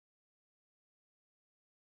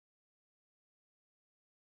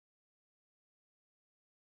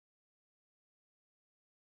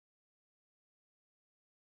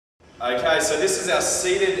Okay, so this is our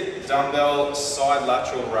seated dumbbell side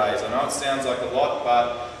lateral raise. I know it sounds like a lot,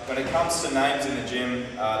 but when it comes to names in the gym,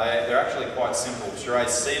 they're actually quite simple.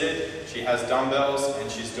 She's seated, she has dumbbells, and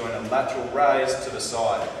she's doing a lateral raise to the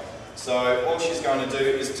side. So all she's going to do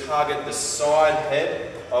is target the side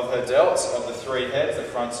head of her delts, of the three heads, the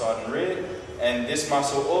front, side, and rear. And this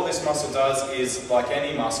muscle, all this muscle does is, like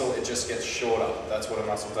any muscle, it just gets shorter. That's what a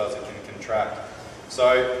muscle does, it can contract.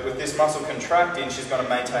 So with this muscle contracting, she's going to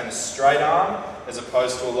maintain a straight arm, as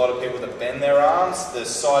opposed to a lot of people that bend their arms. The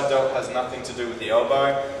side delt has nothing to do with the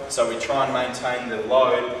elbow, so we try and maintain the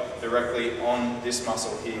load directly on this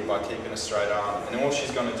muscle here by keeping a straight arm. And all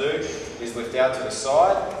she's going to do is lift out to the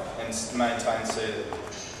side and maintain seated.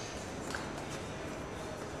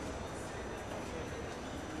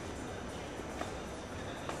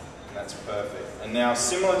 And that's perfect. And now,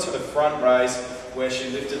 similar to the front raise, where she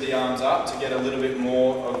lifted the arms up to get a little bit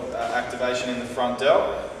more of activation in the front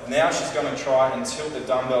delt. Now she's going to try and tilt the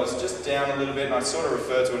dumbbells just down a little bit, and I sort of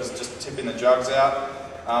refer to it as just tipping the jugs out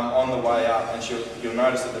on the way up, and you'll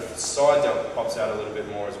notice that the side delt pops out a little bit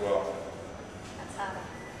more as well. That's harder.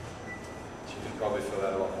 She can probably feel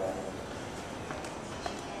that a lot more.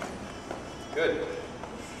 Good.